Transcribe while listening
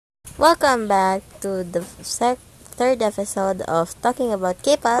Welcome back to the third episode of Talking About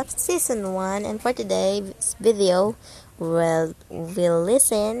K-pop Season 1, and for today's video, we'll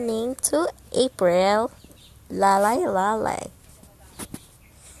listening to April Lalai Lalai.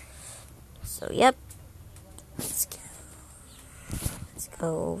 So yep, let's go, let's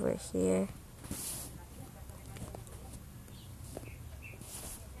go over here.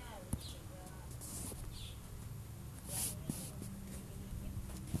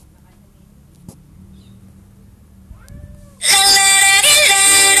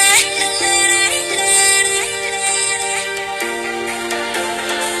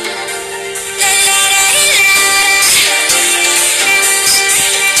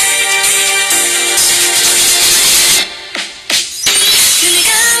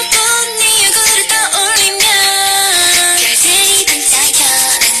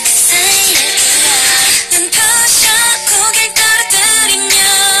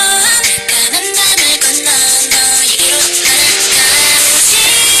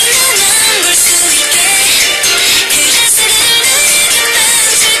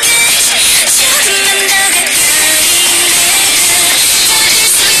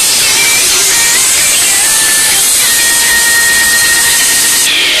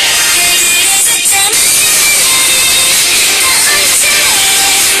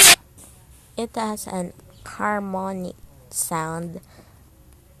 It has an harmonic sound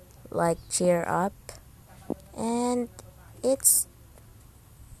like cheer up, and it's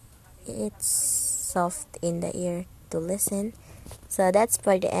soft in the ear to listen. So that's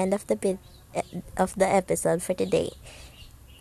for the end of the episode for today.